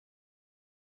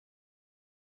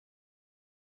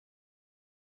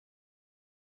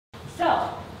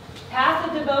So, path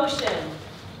of devotion,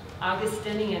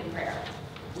 Augustinian prayer.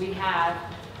 We have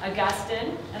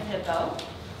Augustine of Hippo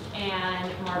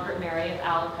and Margaret Mary of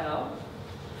Alico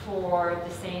for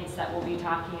the saints that we'll be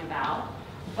talking about.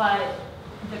 But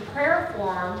the prayer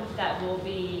form that we'll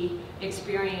be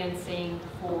experiencing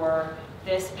for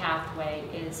this pathway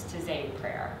is Taizé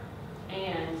prayer.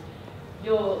 And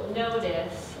you'll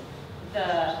notice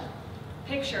the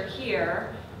picture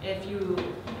here, if you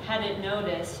hadn't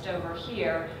noticed over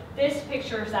here, this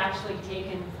picture is actually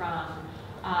taken from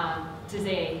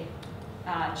Taizé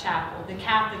Chapel, the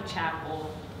Catholic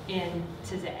chapel in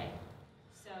Taizé.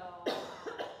 So,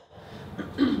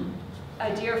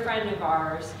 a dear friend of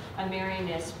ours, a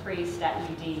Marianist priest at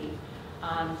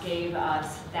UD, gave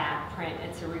us that print.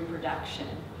 It's a reproduction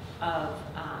of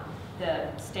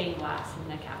the stained glass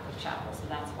in the Catholic chapel, so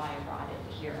that's why I brought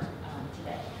it here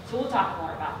today. So we'll talk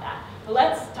more about that. But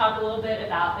let's talk a little bit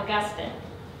about Augustine.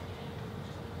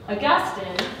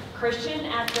 Augustine, Christian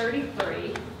at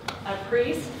 33, a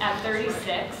priest at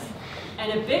 36,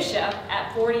 and a bishop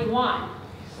at 41.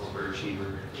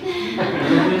 Overachiever.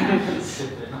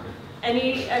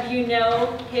 Any of you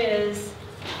know his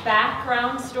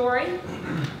background story?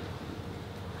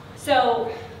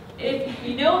 So, if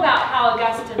you know about how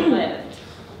Augustine lived,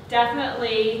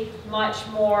 definitely much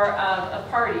more of a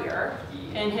partier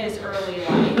in his early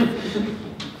life.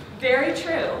 Very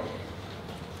true.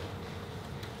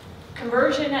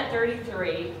 Conversion at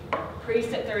 33,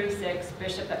 priest at 36,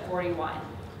 bishop at 41.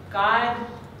 God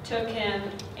took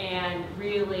him and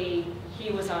really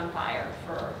he was on fire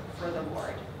for the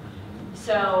Lord.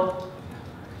 So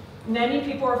many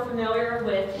people are familiar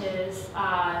with his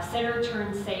sinner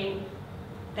turned saint,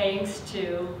 thanks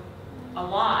to a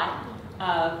lot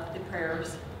of the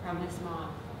prayers from his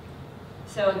mom.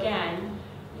 So again,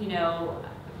 you know,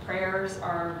 prayers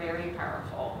are very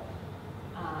powerful.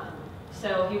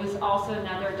 So he was also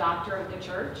another doctor of the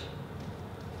church.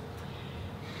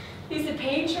 He's a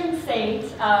patron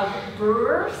saint of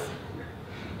brewers,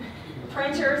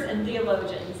 printers, and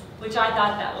theologians, which I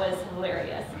thought that was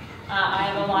hilarious. I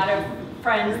have a lot of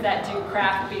friends that do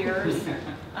craft beers,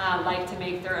 like to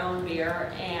make their own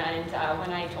beer, and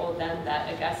when I told them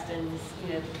that Augustine's,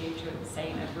 you know, the patron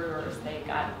saint of brewers, they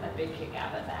got a big kick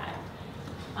out of that.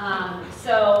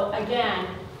 So again,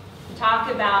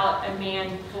 talk about a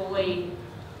man fully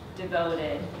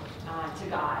devoted to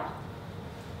God.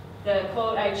 The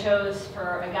quote I chose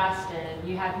for Augustine,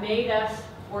 "You have made us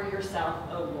for yourself,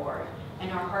 O Lord,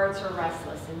 and our hearts are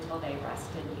restless until they rest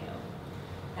in you."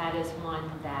 That is one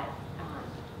that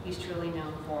he's truly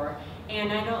known for.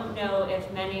 And I don't know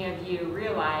if many of you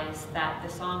realize that the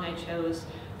song I chose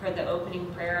for the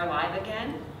opening prayer, Alive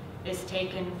Again, is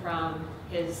taken from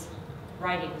his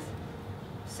writings.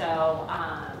 So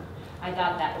I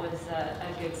thought that was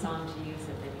a good song to use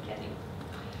at the beginning.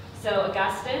 So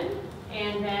Augustine,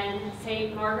 and then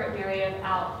St. Margaret Mary of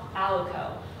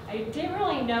Alico. I didn't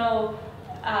really know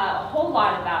a whole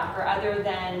lot about her other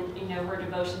than, you know, her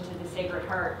devotion to the Sacred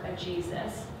Heart of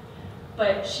Jesus.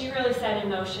 But she really set in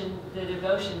motion the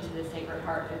devotion to the Sacred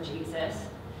Heart of Jesus.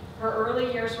 Her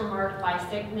early years were marked by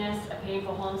sickness, a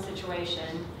painful home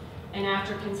situation, and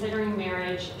after considering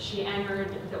marriage, she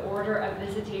entered the Order of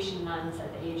Visitation Nuns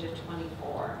at the age of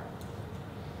 24.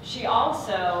 She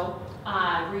also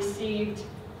received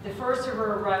the first of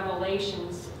her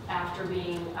revelations after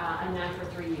being a nun for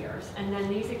 3 years. And then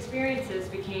these experiences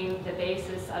became the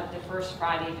basis of the First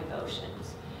Friday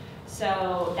devotions.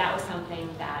 So that was something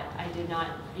that I did not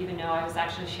even know. I was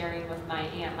actually sharing with my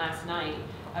aunt last night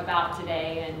about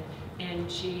today, and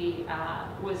she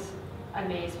was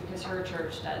amazed because her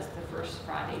church does the First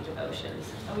Friday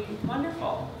devotions. Oh,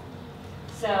 wonderful.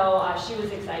 So she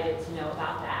was excited to know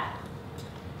about that.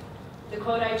 The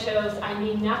quote I chose, "I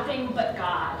need nothing but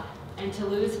God, and to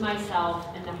lose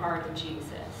myself in the heart of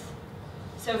Jesus."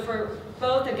 So for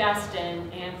both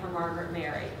Augustine and for Margaret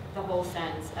Mary, the whole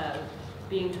sense of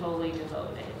being totally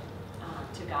devoted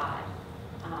to God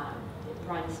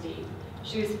runs deep.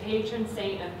 She was patron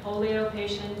saint of polio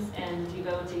patients and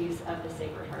devotees of the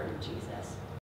Sacred Heart of Jesus.